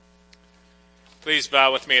Please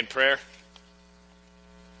bow with me in prayer.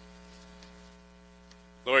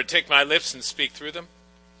 Lord, take my lips and speak through them.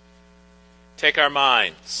 Take our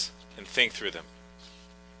minds and think through them.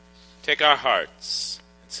 Take our hearts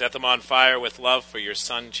and set them on fire with love for your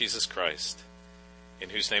Son, Jesus Christ, in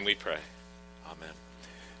whose name we pray. Amen.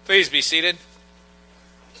 Please be seated.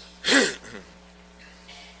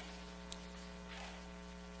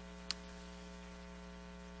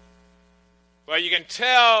 Well, you can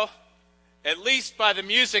tell, at least by the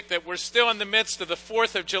music, that we're still in the midst of the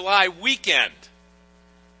 4th of July weekend.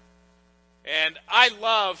 And I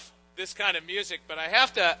love this kind of music, but I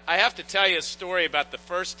have to tell you a story about the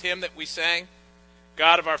first hymn that we sang,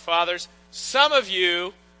 God of Our Fathers. Some of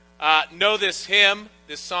you know this hymn,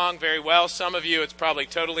 this song very well. Some of you, it's probably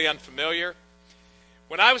totally unfamiliar.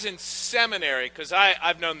 When I was in seminary, because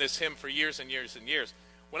I've known this hymn for years and years and years.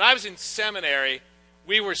 When I was in seminary,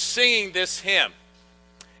 we were singing this hymn.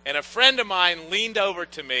 And a friend of mine leaned over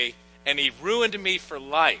to me, and he ruined me for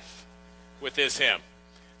life with this hymn.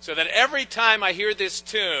 So that every time I hear this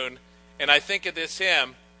tune and I think of this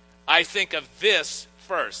hymn, I think of this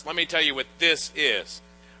first. Let me tell you what this is.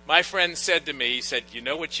 My friend said to me, he said, "You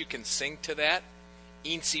know what you can sing to that?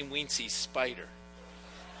 Eensy weensy spider."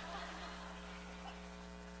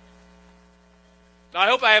 Now, I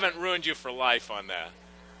hope I haven't ruined you for life on that.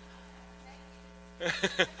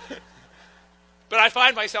 But I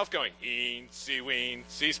find myself going, "Eensy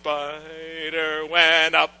weensy spider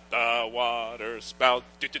went up the water spout,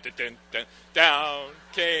 down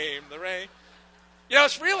came the rain." You know,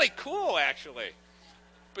 it's really cool, actually.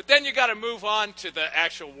 But then you got to move on to the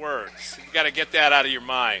actual words. You got to get that out of your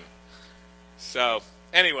mind. So,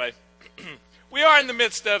 anyway, we are in the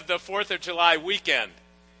midst of the 4th of July weekend.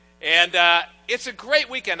 And it's a great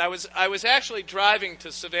weekend. I was actually driving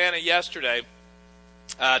to Savannah yesterday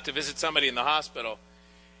to visit somebody in the hospital.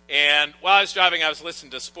 And while I was driving, I was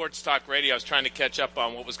listening to sports talk radio. I was trying to catch up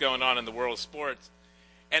on what was going on in the world of sports.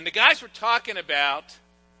 And the guys were talking about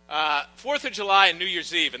 4th of July and New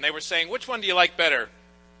Year's Eve. And they were saying, which one do you like better,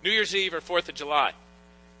 New Year's Eve or 4th of July?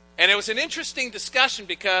 And it was an interesting discussion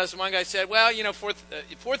because one guy said, well, you know,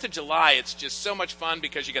 4th of July, it's just so much fun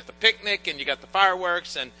because you got the picnic and you got the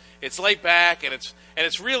fireworks and it's laid back and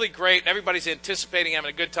it's really great and everybody's anticipating having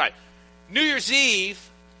a good time. New Year's Eve,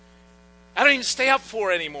 I don't even stay up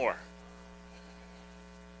for anymore.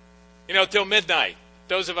 You know, till midnight.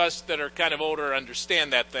 Those of us that are kind of older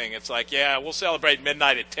understand that thing. It's like, yeah, we'll celebrate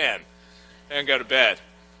midnight at 10 and go to bed.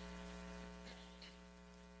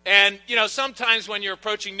 And, you know, sometimes when you're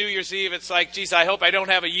approaching New Year's Eve, it's like, geez, I hope I don't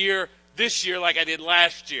have a year this year like I did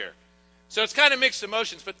last year. So it's kind of mixed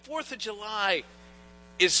emotions. But 4th of July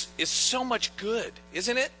is so much good,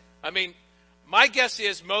 isn't it? I mean, my guess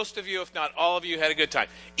is most of you, if not all of you, had a good time.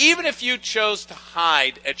 Even if you chose to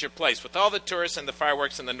hide at your place with all the tourists and the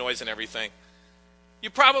fireworks and the noise and everything, you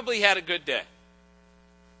probably had a good day.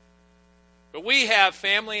 But we have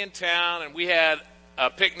family in town, and we had a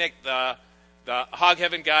picnic. The Hog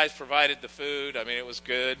Heaven guys provided the food. I mean, it was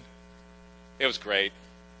good. It was great.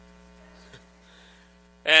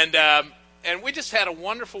 And we just had a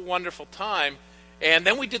wonderful, wonderful time. And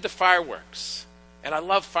then we did the fireworks. And I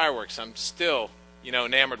love fireworks. I'm still, you know,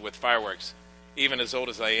 enamored with fireworks, even as old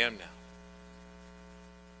as I am now.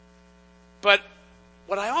 But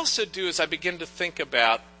what I also do is I begin to think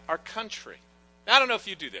about our country. Now, I don't know if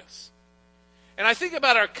you do this. And I think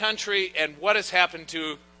about our country and what has happened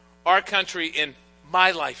to our country in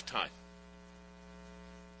my lifetime.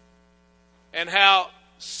 And how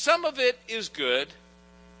some of it is good,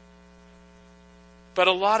 but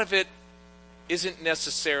a lot of it isn't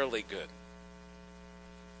necessarily good.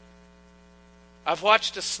 I've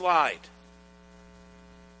watched a slide.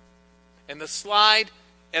 And the slide,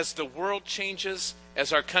 as the world changes,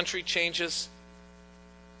 as our country changes,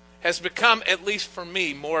 has become, at least for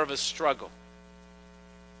me, more of a struggle.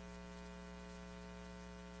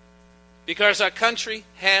 Because our country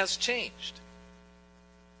has changed.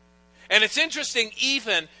 And it's interesting,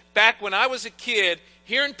 even back when I was a kid,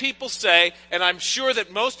 hearing people say, and I'm sure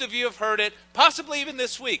that most of you have heard it, possibly even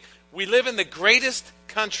this week, we live in the greatest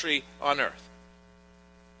country on earth.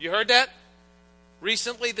 You heard that?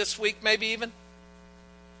 Recently, this week maybe even?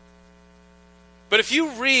 But if you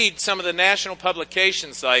read some of the national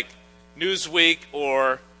publications like Newsweek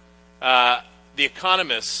or The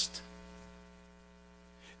Economist,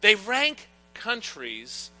 they rank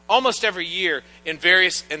countries almost every year in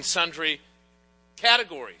various and sundry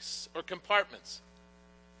categories or compartments.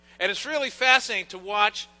 And it's really fascinating to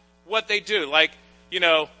watch what they do. Like, you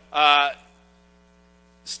know,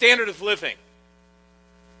 standard of living.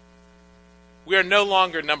 We are no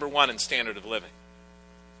longer number one in standard of living.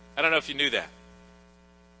 I don't know if you knew that.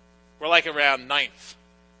 we're like around ninth.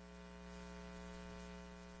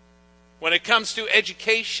 When it comes to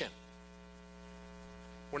education,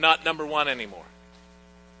 we're not number one anymore.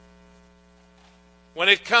 When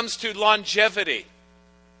it comes to longevity,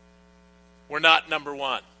 we're not number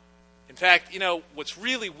one. In fact, what's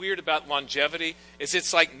really weird about longevity is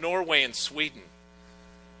it's like Norway and Sweden.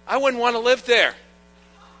 I wouldn't want to live there.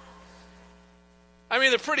 I mean,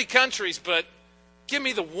 they're pretty countries, but give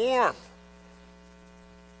me the warm.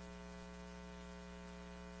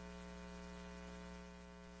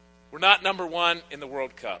 We're not number one in the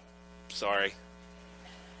World Cup. Sorry.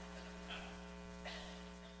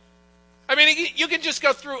 I mean, you can just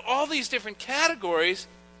go through all these different categories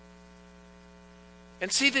and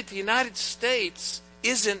see that the United States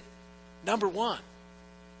isn't number one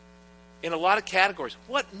in a lot of categories.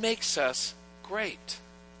 What makes us great?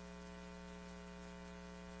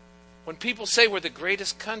 When people say we're the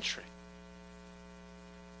greatest country,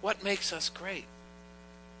 what makes us great?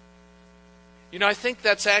 I think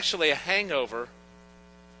that's actually a hangover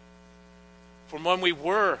from when we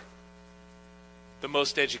were the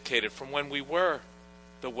most educated, from when we were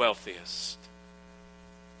the wealthiest,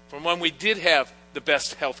 from when we did have the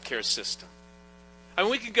best healthcare system. I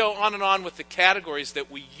mean, we could go on and on with the categories that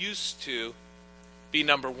we used to be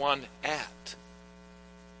number one at.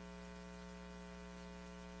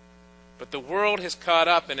 But the world has caught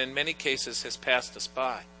up and in many cases has passed us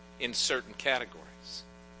by in certain categories.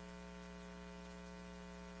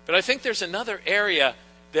 But I think there's another area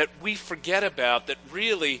that we forget about that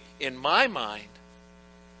really, in my mind,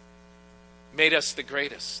 made us the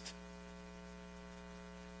greatest.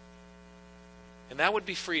 And that would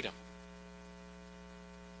be freedom.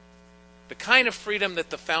 The kind of freedom that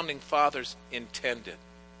the founding fathers intended.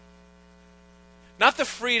 Not the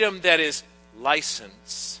freedom that is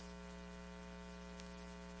license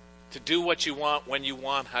to do what you want, when you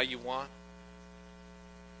want, how you want.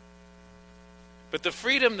 But the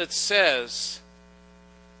freedom that says,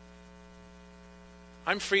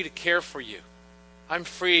 I'm free to care for you. I'm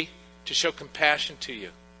free to show compassion to you.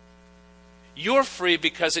 You're free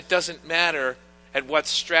because it doesn't matter at what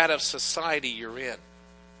strata of society you're in.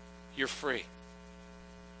 You're free.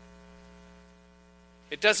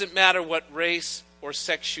 It doesn't matter what race or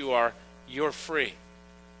sex you are. You're free.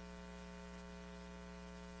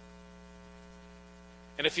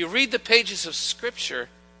 And if you read the pages of Scripture,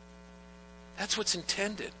 that's what's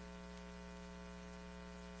intended.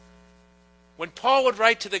 When Paul would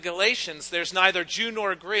write to the Galatians, there's neither Jew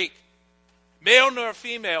nor Greek, male nor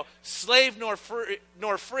female, slave nor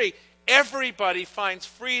free. Everybody finds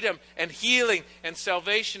freedom and healing and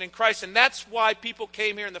salvation in Christ. And that's why people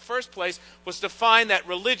came here in the first place, was to find that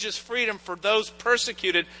religious freedom for those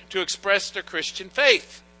persecuted to express their Christian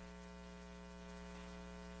faith.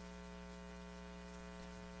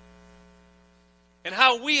 And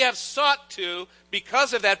how we have sought to,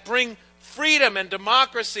 because of that, bring freedom and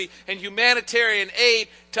democracy and humanitarian aid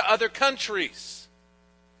to other countries.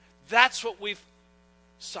 That's what we've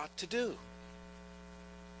sought to do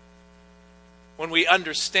when we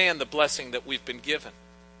understand the blessing that we've been given.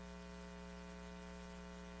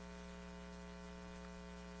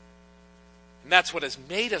 And that's what has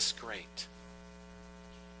made us great.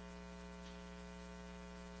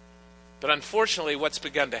 But unfortunately, what's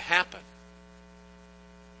begun to happen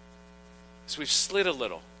is we've slid a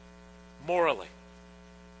little morally.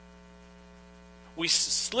 We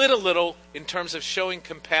slid a little in terms of showing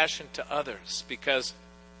compassion to others because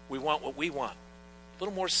we want what we want. A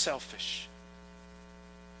little more selfish.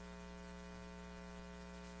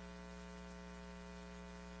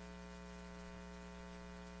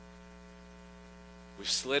 We've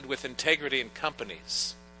slid with integrity in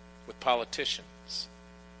companies, with politicians,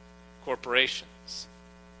 corporations.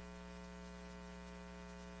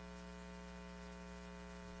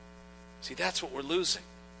 See, that's what we're losing.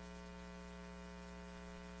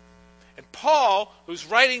 And Paul, who's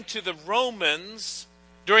writing to the Romans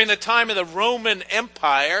during the time of the Roman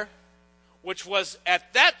Empire, which was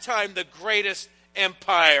at that time the greatest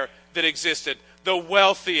empire that existed, the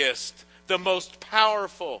wealthiest, the most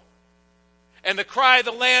powerful. And the cry of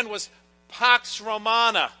the land was Pax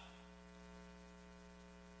Romana,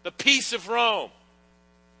 the peace of Rome,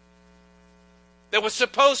 that was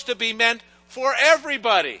supposed to be meant for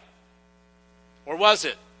everybody. Or was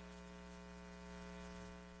it?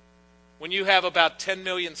 When you have about 10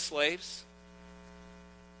 million slaves,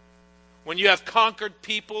 when you have conquered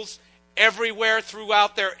peoples everywhere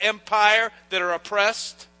throughout their empire that are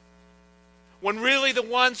oppressed, when really the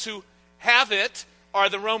ones who have it are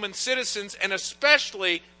the Roman citizens, and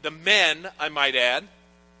especially the men, I might add.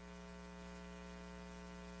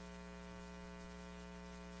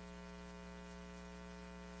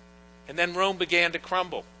 And then Rome began to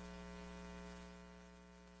crumble.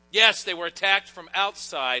 Yes, they were attacked from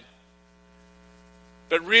outside,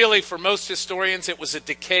 but really, for most historians, it was a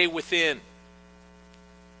decay within.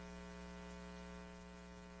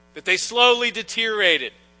 That they slowly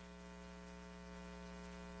deteriorated.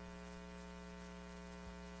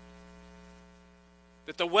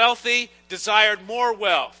 That the wealthy desired more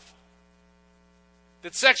wealth.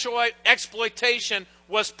 That sexual exploitation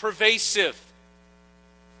was pervasive.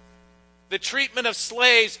 The treatment of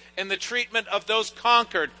slaves and the treatment of those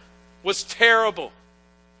conquered was terrible.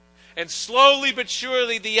 And slowly but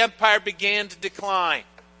surely the empire began to decline.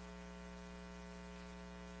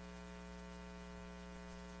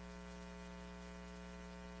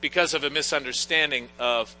 Because of a misunderstanding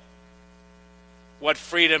of what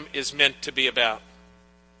freedom is meant to be about.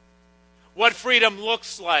 What freedom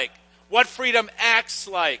looks like. What freedom acts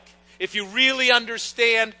like. If you really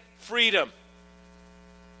understand freedom.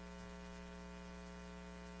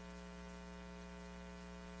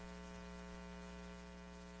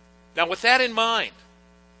 Now, with that in mind,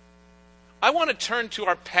 I want to turn to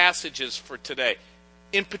our passages for today.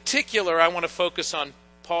 In particular, I want to focus on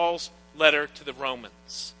Paul's letter to the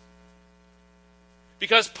Romans.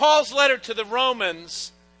 Because Paul's letter to the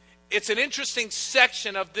Romans, it's an interesting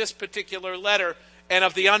section of this particular letter and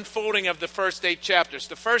of the unfolding of the first 8 chapters.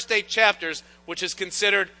 The first 8 chapters, which is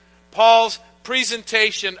considered Paul's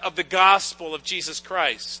presentation of the gospel of Jesus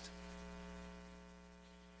Christ.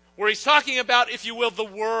 Where he's talking about, if you will, the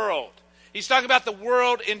world. He's talking about the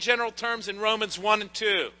world in general terms in Romans 1 and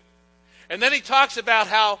 2. And then he talks about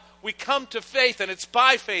how we come to faith, and it's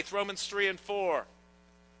by faith, Romans 3 and 4.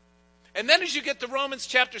 And then as you get to Romans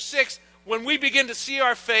chapter 6, when we begin to see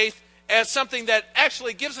our faith as something that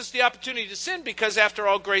actually gives us the opportunity to sin, because after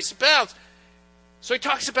all, grace abounds. So he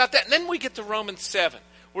talks about that. And then we get to Romans 7,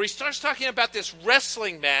 where he starts talking about this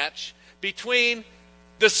wrestling match between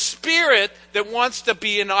the spirit that wants to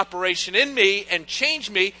be in operation in me and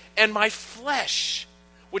change me, and my flesh,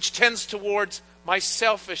 which tends towards my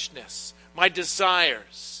selfishness, my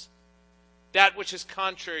desires, that which is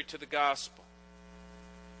contrary to the gospel.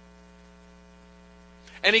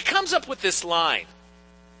 And he comes up with this line,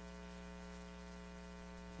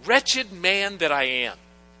 "Wretched man that I am."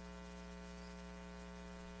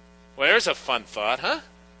 Well, there's a fun thought, huh?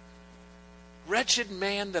 Wretched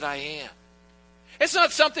man that I am. It's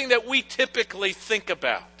not something that we typically think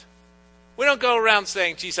about. We don't go around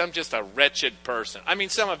saying, geez, I'm just a wretched person. I mean,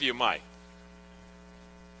 some of you might.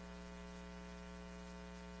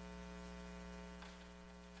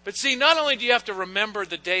 But see, not only do you have to remember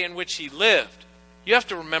the day in which he lived, you have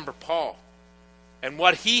to remember Paul and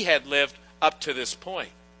what he had lived up to this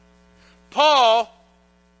point. Paul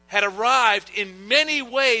had arrived in many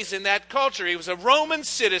ways in that culture. He was a Roman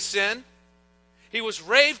citizen. He was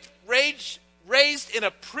raised in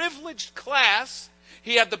a privileged class.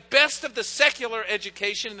 He had the best of the secular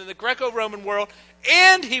education in the Greco-Roman world,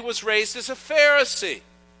 and he was raised as a Pharisee.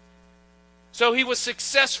 So he was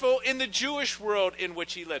successful in the Jewish world in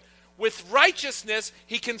which he lived. With righteousness,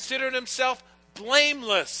 he considered himself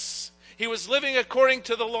blameless. He was living according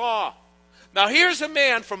to the law. Now here's a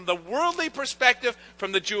man from the worldly perspective,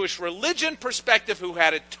 from the Jewish religion perspective, who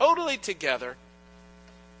had it totally together.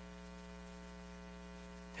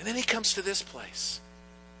 And then he comes to this place.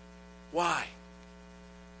 Why?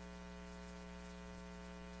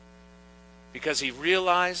 Because he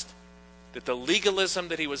realized that the legalism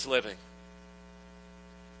that he was living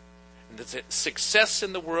and the success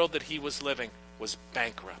in the world that he was living was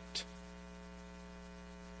bankrupt.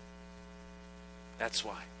 That's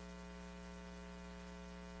why.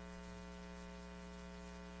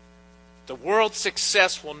 The world's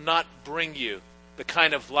success will not bring you the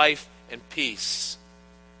kind of life and peace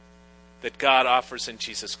that God offers in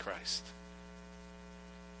Jesus Christ.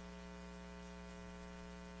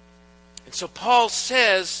 And so Paul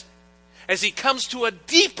says, as he comes to a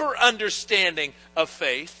deeper understanding of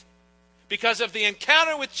faith, because of the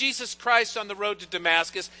encounter with Jesus Christ on the road to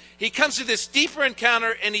Damascus, he comes to this deeper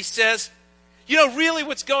encounter and he says, you know, really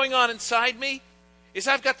what's going on inside me is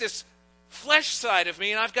I've got this flesh side of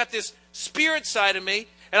me and I've got this spirit side of me,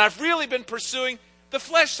 and I've really been pursuing the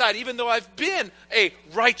flesh side, even though I've been a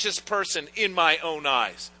righteous person in my own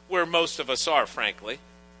eyes, where most of us are, frankly.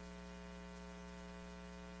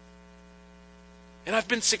 And I've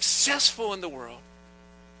been successful in the world,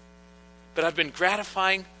 but I've been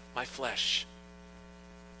gratifying my flesh.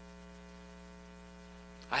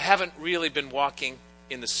 I haven't really been walking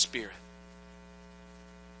in the Spirit.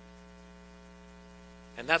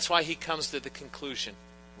 And that's why he comes to the conclusion,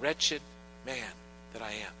 wretched man that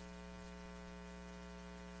I am.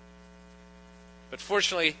 But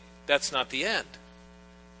fortunately, that's not the end.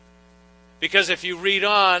 Because if you read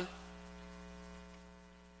on,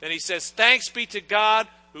 then he says, thanks be to God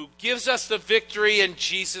who gives us the victory in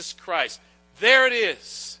Jesus Christ. There it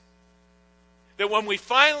is. That when we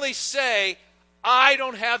finally say, I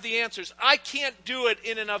don't have the answers, I can't do it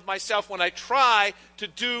in and of myself when I try to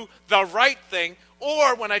do the right thing,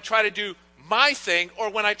 or when I try to do my thing, or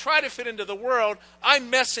when I try to fit into the world, I'm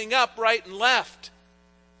messing up right and left.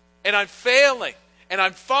 And I'm failing, and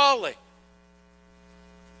I'm falling.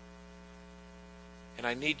 And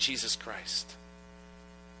I need Jesus Christ.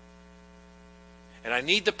 And I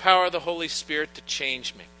need the power of the Holy Spirit to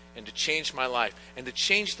change me, and to change my life, and to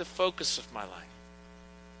change the focus of my life.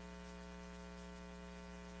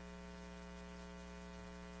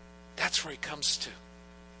 That's where he comes to.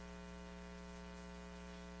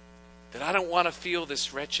 That I don't want to feel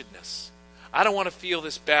this wretchedness. I don't want to feel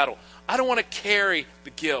this battle. I don't want to carry the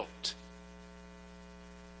guilt.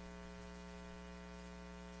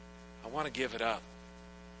 I want to give it up.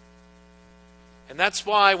 And that's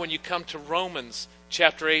why when you come to Romans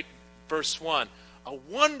chapter 8, verse 1, a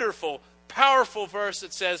wonderful, powerful verse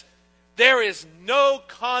that says, there is no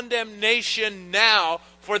condemnation now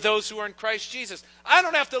for those who are in Christ Jesus. I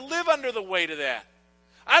don't have to live under the weight of that.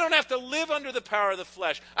 I don't have to live under the power of the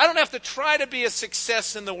flesh. I don't have to try to be a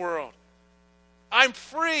success in the world. I'm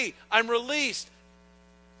free. I'm released.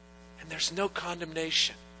 And there's no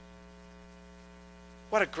condemnation.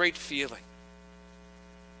 What a great feeling.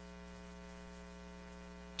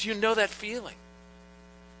 Do you know that feeling?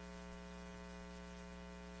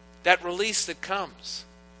 That release that comes.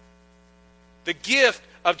 The gift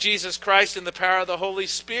of Jesus Christ and the power of the Holy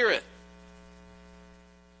Spirit.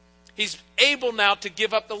 He's able now to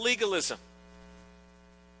give up the legalism.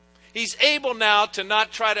 He's able now to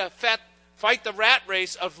not try to fight the rat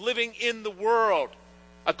race of living in the world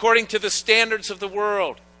according to the standards of the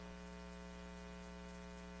world.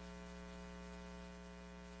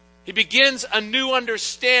 He begins a new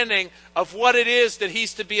understanding of what it is that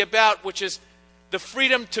he's to be about, which is the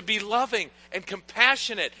freedom to be loving and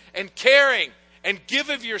compassionate and caring and give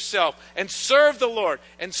of yourself and serve the Lord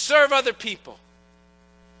and serve other people.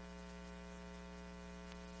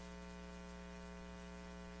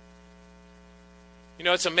 You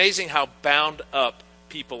know, it's amazing how bound up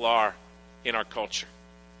people are in our culture.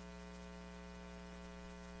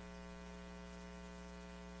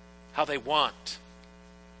 How they want.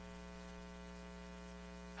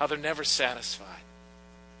 How they're never satisfied.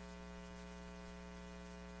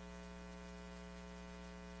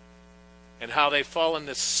 And how they fall in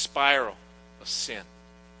this spiral of sin.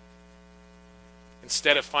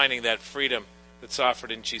 Instead of finding that freedom that's offered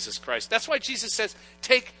in Jesus Christ. That's why Jesus says,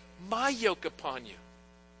 take my yoke upon you.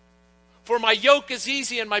 For my yoke is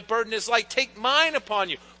easy and my burden is light. Take mine upon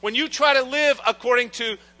you. When you try to live according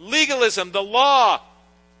to legalism, the law,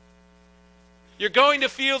 you're going to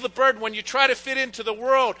feel the burden. When you try to fit into the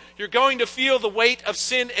world, you're going to feel the weight of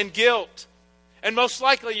sin and guilt. And most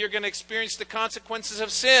likely you're going to experience the consequences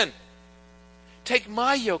of sin. Take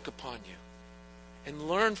my yoke upon you and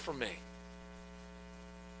learn from me.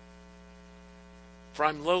 For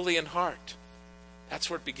I'm lowly in heart. That's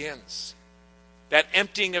where it begins. That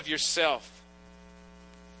emptying of yourself.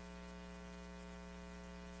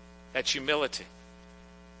 That humility.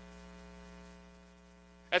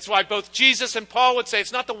 That's why both Jesus and Paul would say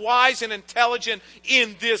it's not the wise and intelligent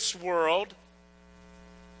in this world.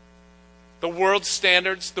 The world's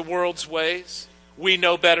standards, the world's ways. We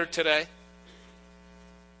know better today.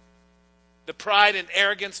 The pride and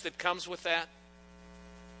arrogance that comes with that.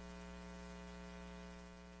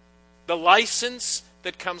 The license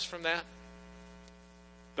that comes from that.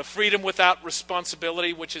 The freedom without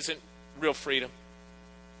responsibility, which isn't real freedom.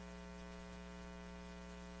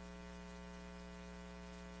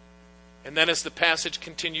 And then as the passage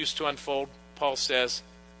continues to unfold, Paul says,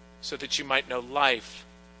 so that you might know life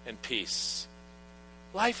and peace.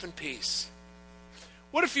 Life and peace.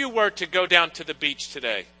 What if you were to go down to the beach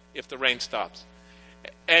today, if the rain stops,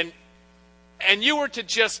 and you were to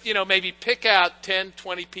just, maybe pick out 10,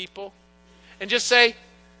 20 people and just say,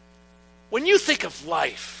 when you think of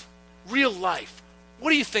life, real life,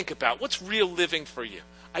 what do you think about? What's real living for you?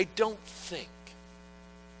 I don't think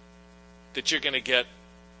that you're going to get,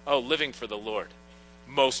 living for the Lord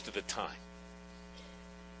most of the time.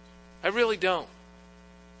 I really don't.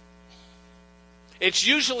 It's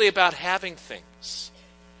usually about having things.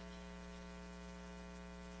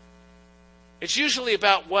 It's usually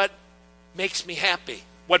about what makes me happy,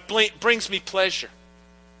 what brings me pleasure.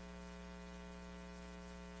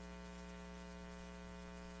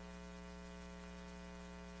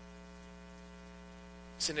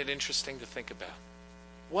 Isn't it interesting to think about?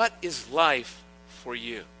 What is life for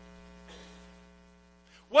you?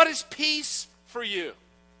 What is peace for you?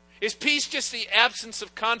 Is peace just the absence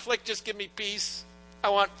of conflict? Just give me peace. I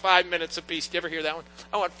want 5 minutes of peace. Do you ever hear that one?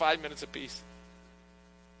 I want 5 minutes of peace.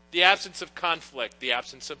 The absence of conflict, the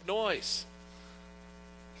absence of noise.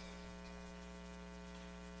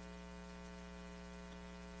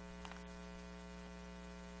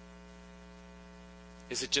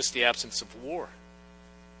 Is it just the absence of war?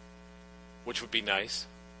 Which would be nice.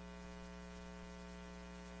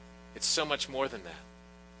 It's so much more than that.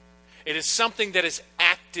 It is something that is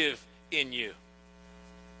active in you.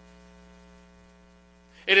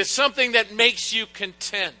 It is something that makes you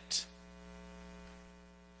content.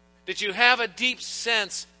 That you have a deep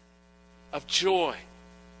sense of joy.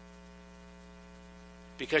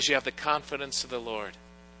 Because you have the confidence of the Lord.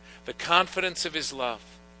 The confidence of His love.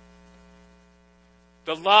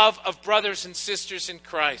 The love of brothers and sisters in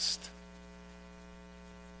Christ.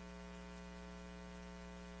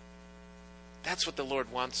 That's what the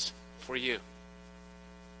Lord wants for you.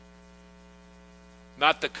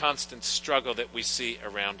 Not the constant struggle that we see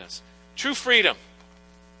around us. True freedom.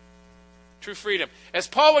 True freedom. As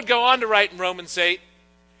Paul would go on to write in Romans 8,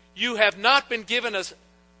 you have not been given us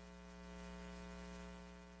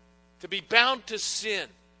to be bound to sin,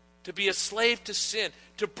 to be a slave to sin,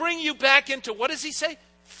 to bring you back into, what does he say?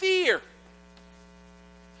 Fear.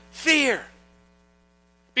 Fear.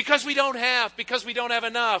 Because we don't have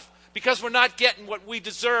enough, because we're not getting what we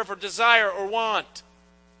deserve or desire or want.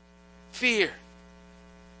 Fear.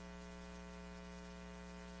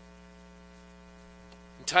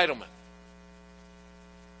 Entitlement.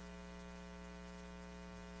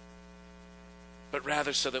 But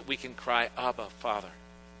rather so that we can cry, Abba, Father.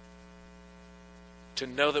 To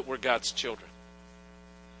know that we're God's children.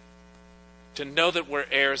 To know that we're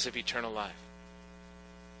heirs of eternal life.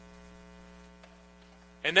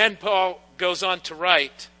 And then Paul goes on to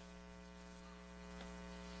write,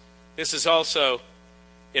 this is also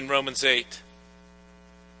in Romans 8.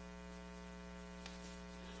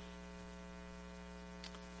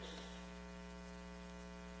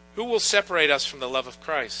 Who will separate us from the love of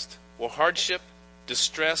Christ? Will hardship,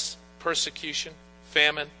 distress, persecution,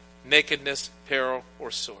 famine, nakedness, peril,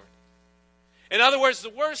 or sword? In other words, the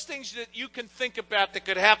worst things that you can think about that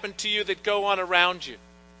could happen to you that go on around you,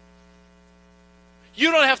 you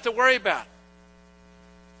don't have to worry about,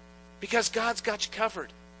 because God's got you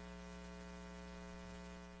covered.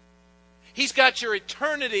 He's got your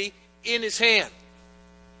eternity in His hand.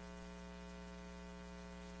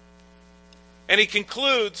 And he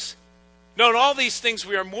concludes, "Knowing all these things,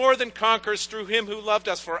 we are more than conquerors through Him who loved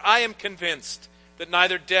us. For I am convinced that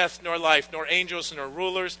neither death, nor life, nor angels, nor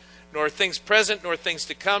rulers, nor things present, nor things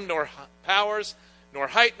to come, nor powers, nor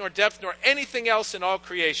height, nor depth, nor anything else in all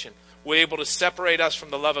creation will be able to separate us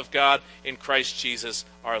from the love of God in Christ Jesus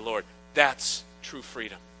our Lord." That's true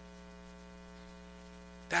freedom.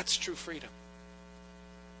 That's true freedom.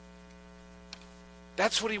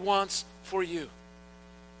 That's what He wants for you.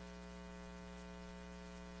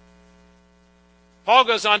 Paul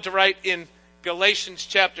goes on to write in Galatians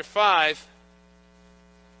chapter 5,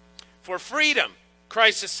 "For freedom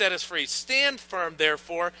Christ has set us free. Stand firm,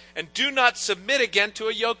 therefore, and do not submit again to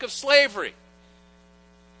a yoke of slavery."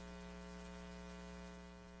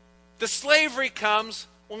 The slavery comes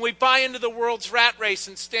when we buy into the world's rat race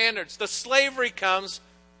and standards. The slavery comes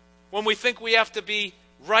when we think we have to be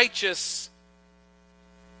righteous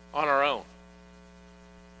on our own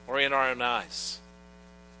or in our own eyes.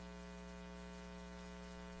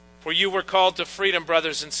 For you were called to freedom,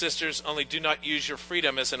 brothers and sisters, only do not use your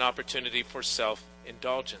freedom as an opportunity for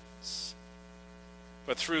self-indulgence.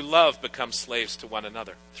 But through love become slaves to one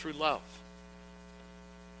another. Through love.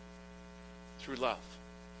 Through love.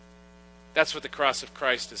 That's what the cross of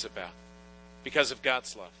Christ is about. Because of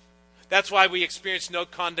God's love. That's why we experience no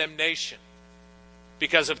condemnation.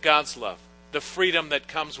 Because of God's love. The freedom that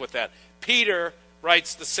comes with that. Peter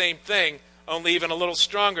writes the same thing, only even a little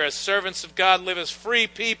stronger. "As servants of God, live as free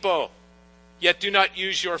people, yet do not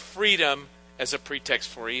use your freedom as a pretext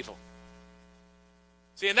for evil."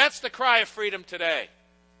 See, and that's the cry of freedom today.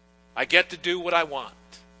 I get to do what I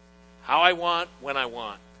want, how I want, when I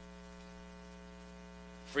want.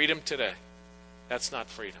 Freedom today. That's not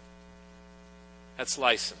freedom. That's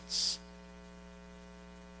license.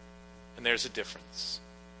 And there's a difference.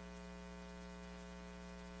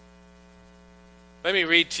 Let me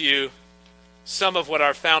read to you some of what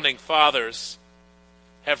our founding fathers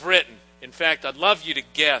have written. In fact, I'd love you to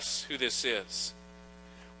guess who this is.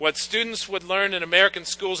 What students would learn in American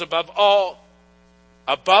schools above all,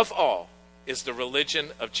 is the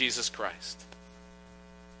religion of Jesus Christ.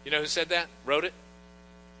 You know who said that? Wrote it?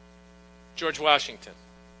 George Washington.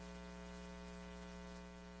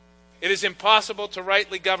 It is impossible to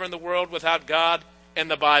rightly govern the world without God and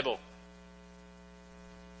the Bible.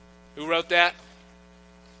 Who wrote that?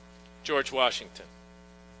 George Washington.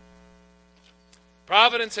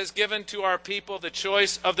 Providence has given to our people the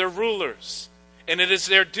choice of their rulers, and it is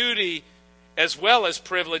their duty, as well as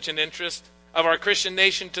privilege and interest, of our Christian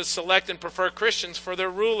nation to select and prefer Christians for their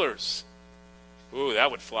rulers. Ooh, that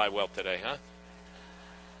would fly well today, huh?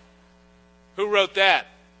 Who wrote that?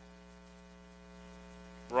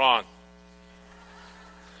 Wrong.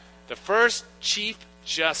 The first Chief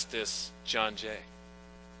Justice, John Jay.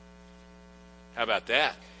 How about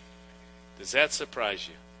that? Does that surprise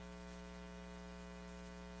you?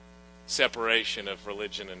 Separation of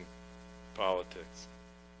religion and politics.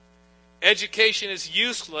 Education is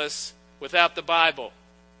useless without the Bible.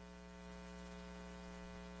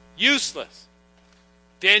 Useless.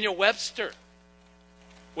 Daniel Webster.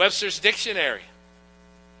 Webster's Dictionary.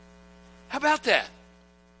 How about that?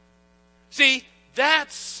 See,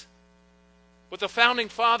 that's what the founding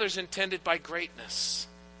fathers intended by greatness.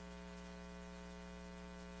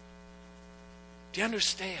 Do you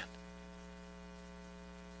understand?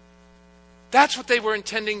 That's what they were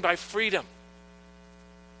intending by freedom.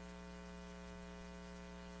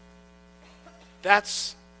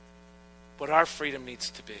 That's what our freedom needs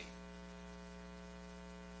to be.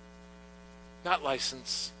 Not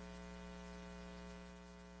license.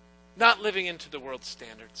 Not living into the world's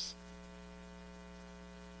standards.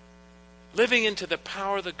 Living into the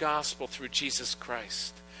power of the gospel through Jesus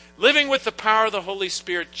Christ. Living with the power of the Holy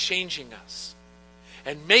Spirit changing us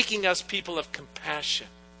and making us people of compassion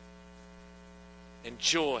and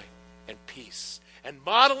joy and peace. And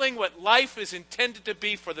modeling what life is intended to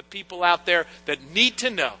be for the people out there that need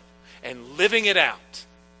to know, and living it out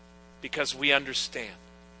because we understand.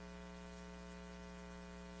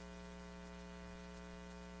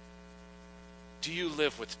 Do you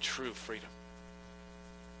live with true freedom?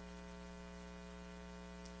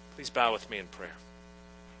 Please bow with me in prayer.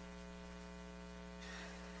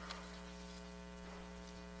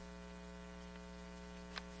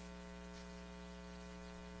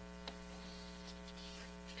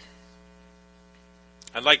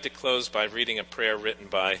 I'd like to close by reading a prayer written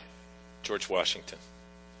by George Washington.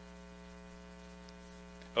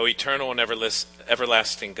 O eternal and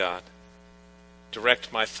everlasting God,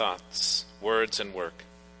 direct my thoughts, words, and work.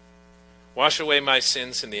 Wash away my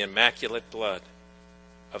sins in the immaculate blood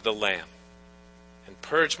of the Lamb, and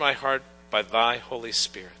purge my heart by thy Holy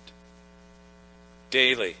Spirit.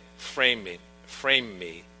 Daily frame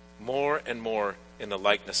me more and more in the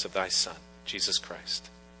likeness of thy Son, Jesus Christ,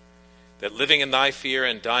 that living in thy fear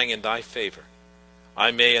and dying in thy favor,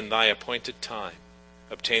 I may in thy appointed time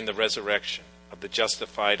obtain the resurrection of the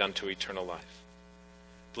justified unto eternal life.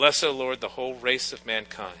 Bless, O Lord, the whole race of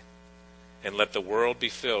mankind, and let the world be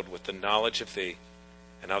filled with the knowledge of thee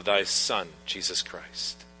and of thy Son, Jesus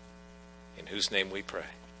Christ, in whose name we pray.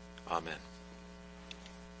 Amen.